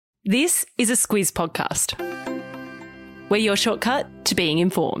This is a Squiz podcast. We're your shortcut to being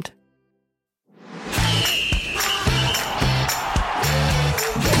informed.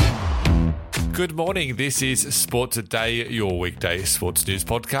 Good morning, this is Sport Today, your weekday sports news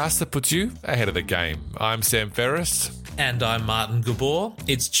podcast that puts you ahead of the game. I'm Sam Ferris. And I'm Martin Gabor.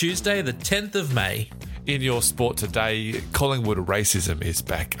 It's Tuesday, the 10th of May. In your Sport Today, Collingwood racism is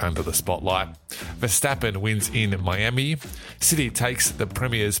back under the spotlight. Verstappen wins in Miami, City takes the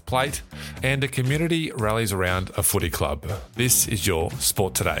Premier's plate, and a community rallies around a footy club. This is your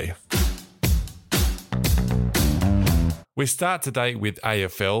Sport Today. We start today with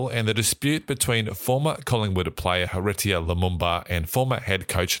AFL and the dispute between former Collingwood player Heritier Lumumba and former head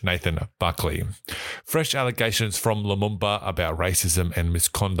coach Nathan Buckley. Fresh allegations from Lumumba about racism and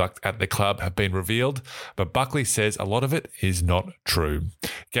misconduct at the club have been revealed, but Buckley says a lot of it is not true.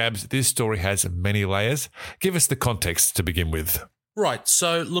 Gabs, this story has many layers. Give us the context to begin with. Right,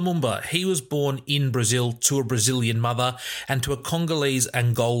 so Lumumba, he was born in Brazil to a Brazilian mother and to a Congolese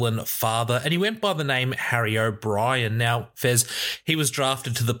Angolan father, and he went by the name Harry O'Brien. Now, Fez, he was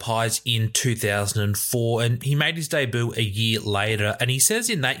drafted to the Pies in 2004, and he made his debut a year later, and he says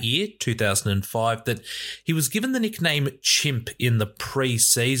in that year, 2005, that he was given the nickname Chimp in the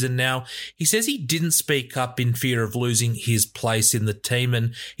pre-season. Now, he says he didn't speak up in fear of losing his place in the team,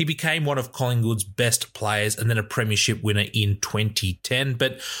 and he became one of Collingwood's best players and then a premiership winner in 2010.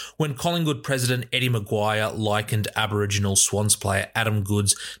 But when Collingwood president Eddie Maguire likened Aboriginal Swans player Adam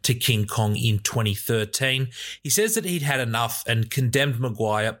Goodes to King Kong in 2013, he says that he'd had enough and condemned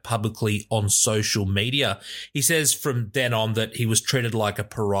Maguire publicly on social media. He says from then on that he was treated like a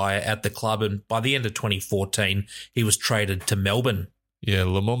pariah at the club, and by the end of 2014, he was traded to Melbourne. Yeah,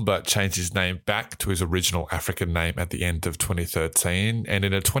 Lumumba changed his name back to his original African name at the end of 2013, and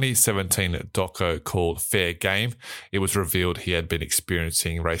in a 2017 doco called Fair Game, it was revealed he had been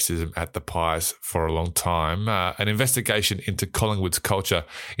experiencing racism at the Pies for a long time. An investigation into Collingwood's culture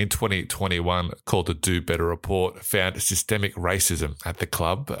in 2021 called the Do Better Report found systemic racism at the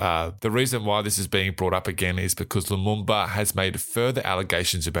club. The reason why this is being brought up again is because Lumumba has made further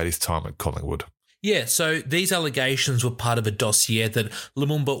allegations about his time at Collingwood. Yeah, so these allegations were part of a dossier that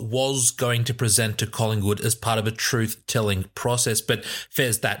Lumumba was going to present to Collingwood as part of a truth-telling process, but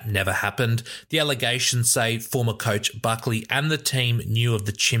Fez, that never happened. The allegations say former coach Buckley and the team knew of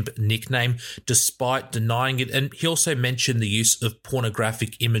the Chimp nickname despite denying it, and he also mentioned the use of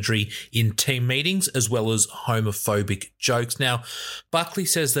pornographic imagery in team meetings as well as homophobic jokes. Now, Buckley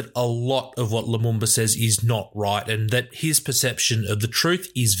says that a lot of what Lumumba says is not right and that his perception of the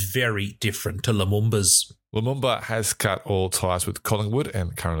truth is very different to Lumumba's. Lumumba has cut all ties with Collingwood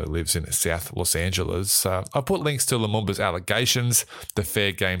and currently lives in South Los Angeles. I've put links to Lumumba's allegations, the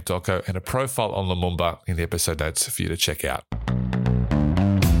Fair Game doco, and a profile on Lumumba in the episode notes for you to check out.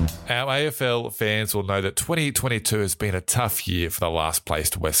 Our AFL fans will know that 2022 has been a tough year for the last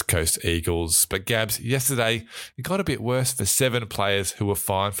placed West Coast Eagles. But Gabs, yesterday it got a bit worse for 7 players who were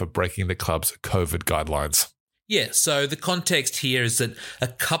fined for breaking the club's COVID guidelines. Yeah, so the context here is that a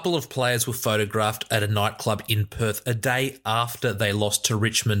couple of players were photographed at a nightclub in Perth a day after they lost to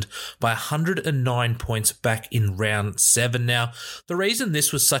Richmond by 109 points back in round 7. Now, the reason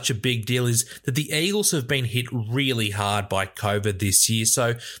this was such a big deal is that the Eagles have been hit really hard by COVID this year,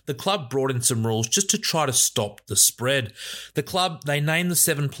 so the club brought in some rules just to try to stop the spread. The club, they named the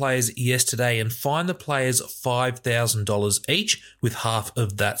 7 players yesterday and fined the players $5,000 each, with half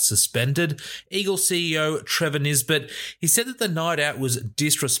of that suspended. Eagles CEO Trevor Nisbet, he said that the night out was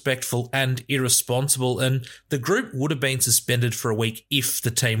disrespectful and irresponsible, and the group would have been suspended for a week if the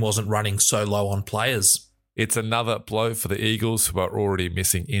team wasn't running so low on players. It's another blow for the Eagles, who are already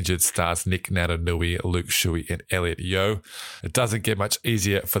missing injured stars Nick Naitanui, Luke Shuey and Elliot Yeo. It doesn't get much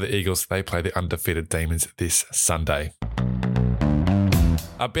easier for the Eagles. They play the undefeated Demons this Sunday.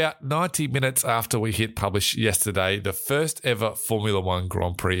 About 90 minutes after we hit publish yesterday, the first ever Formula One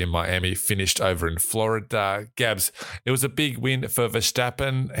Grand Prix in Miami finished over in Florida. Gabs, it was a big win for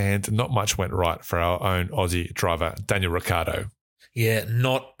Verstappen and not much went right for our own Aussie driver, Daniel Ricciardo. Yeah,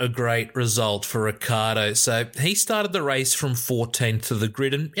 not a great result for Ricciardo. So he started the race from 14th to the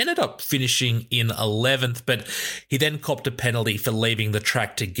grid and ended up finishing in 11th, but he then copped a penalty for leaving the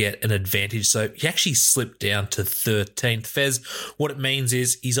track to get an advantage. So he actually slipped down to 13th. Fez, what it means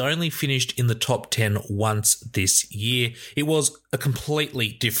is he's only finished in the top 10 once this year. It was a completely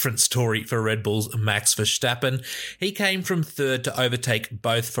different story for Red Bull's Max Verstappen. He came from third to overtake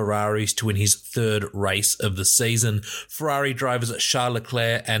both Ferraris to win his third race of the season. Ferrari drivers Charles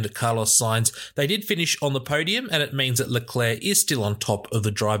Leclerc and Carlos Sainz, they did finish on the podium, and it means that Leclerc is still on top of the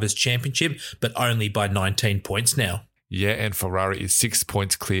Drivers' Championship, but only by 19 points now. Yeah, and Ferrari is 6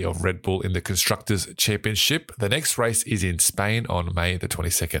 points clear of Red Bull in the Constructors' Championship. The next race is in Spain on May the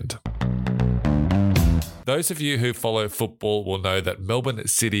 22nd. Those of you who follow football will know that Melbourne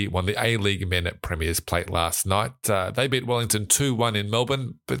City won the A-League Men Premiers Plate last night. They beat Wellington 2-1 in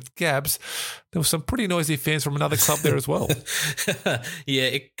Melbourne, but Gabs, there were some pretty noisy fans from another club there as well. Yeah,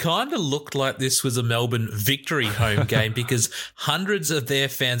 it kind of looked like this was a Melbourne Victory home game because hundreds of their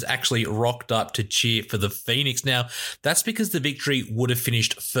fans actually rocked up to cheer for the Phoenix. Now, that's because the Victory would have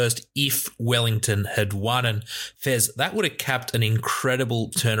finished first if Wellington had won. And Fez, that would have capped an incredible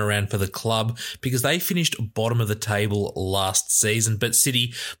turnaround for the club because they finished bottom of the table last season. But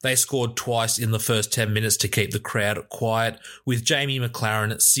City, they scored twice in the first 10 minutes to keep the crowd quiet, with Jamie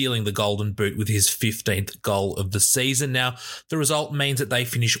McLaren sealing the Golden Boot with his 15th goal of the season. Now, the result means that they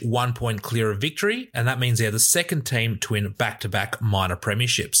finish 1 point clear of victory, and that means they're the second team to win back-to-back minor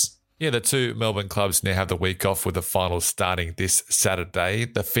premierships. Yeah, the two Melbourne clubs now have the week off with the finals starting this Saturday.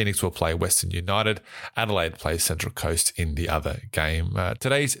 The Phoenix will play Western United. Adelaide plays Central Coast in the other game.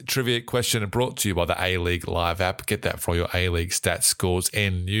 Today's trivia question brought to you by the A-League Live app. Get that for all your A-League stats, scores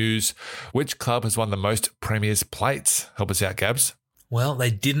and news. Which club has won the most Premiers plates? Help us out, Gabs. Well, they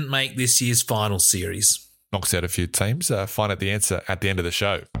didn't make this year's final series. Knocks out a few teams. Find out the answer at the end of the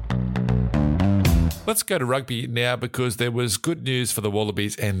show. Let's go to rugby now because there was good news for the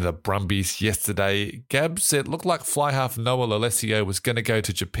Wallabies and the Brumbies yesterday. Gabs, it looked like fly half Noah Lolesio was going to go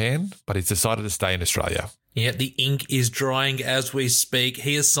to Japan, but he's decided to stay in Australia. Yeah, the ink is drying as we speak.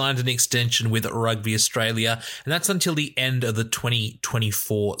 He has signed an extension with Rugby Australia, and that's until the end of the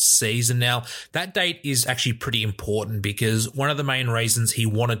 2024 season. Now, that date is actually pretty important because one of the main reasons he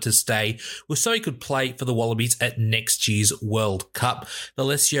wanted to stay was so he could play for the Wallabies at next year's World Cup.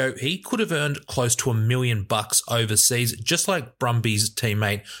 Lolesio, he could have earned close to $1 million overseas, just like Brumbies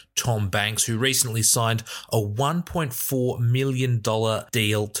teammate Tom Banks, who recently signed a $1.4 million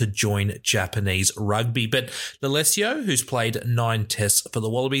deal to join Japanese rugby. But Lolesio, who's played 9 tests for the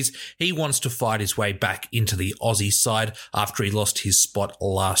Wallabies, he wants to fight his way back into the Aussie side after he lost his spot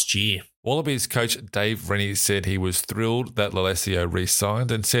last year. Wallabies coach Dave Rennie said he was thrilled that Lolesio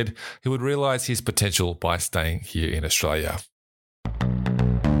re-signed and said he would realise his potential by staying here in Australia.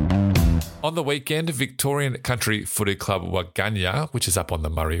 On the weekend, Victorian country footy club Waganya, which is up on the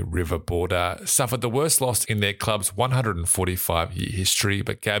Murray River border, suffered the worst loss in their club's 145-year history,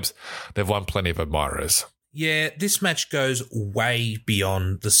 but Gabs, they've won plenty of admirers. Yeah, this match goes way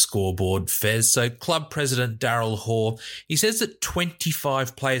beyond the scoreboard, Fez. So club president Daryl Hoare, he says that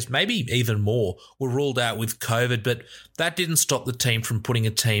 25 players, maybe even more, were ruled out with COVID, but that didn't stop the team from putting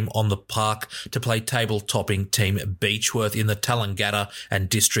a team on the park to play table-topping team Beechworth in the Tallangatta and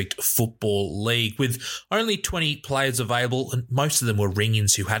District Football League. With only 20 players available, and most of them were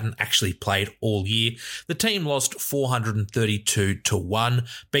ring-ins who hadn't actually played all year, the team lost 432-1.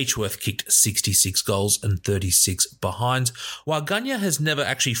 Beechworth kicked 66 goals and 36 behinds. Waganya has never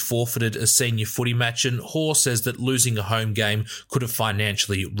actually forfeited a senior footy match, and Hoare says that losing a home game could have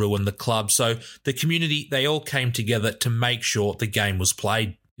financially ruined the club. So the community, they all came together to make sure the game was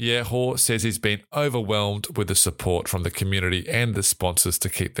played. Yeah, Hoare says he's been overwhelmed with the support from the community and the sponsors to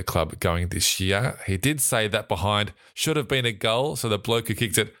keep the club going this year. He did say that behind should have been a goal, so the bloke who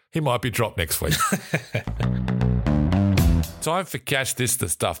kicked it, he might be dropped next week. Time for Catch This, the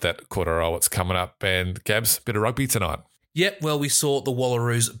stuff that quarter hour, what's coming up. And Gabs, bit of rugby tonight. Yep, well, we saw the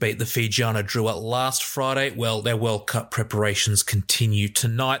Wallaroos beat the Fijiana Drua last Friday. Well, their World Cup preparations continue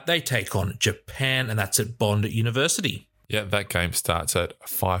tonight. They take on Japan, and that's at Bond University. Yeah, that game starts at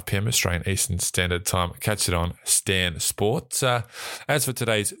 5 p.m. Australian Eastern Standard Time. Catch it on Stan Sports. As for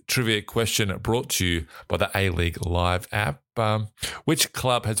today's trivia question, brought to you by the A-League Live app, which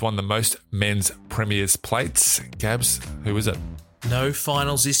club has won the most men's Premiers plates? Gabs, who is it? No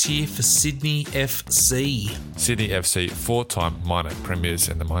finals this year for Sydney FC. Sydney FC, 4-time minor premiers,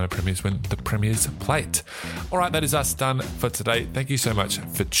 and the minor premiers win the Premiers plate. All right, that is us done for today. Thank you so much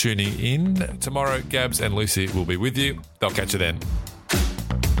for tuning in. Tomorrow, Gabs and Lucy will be with you. They'll catch you then.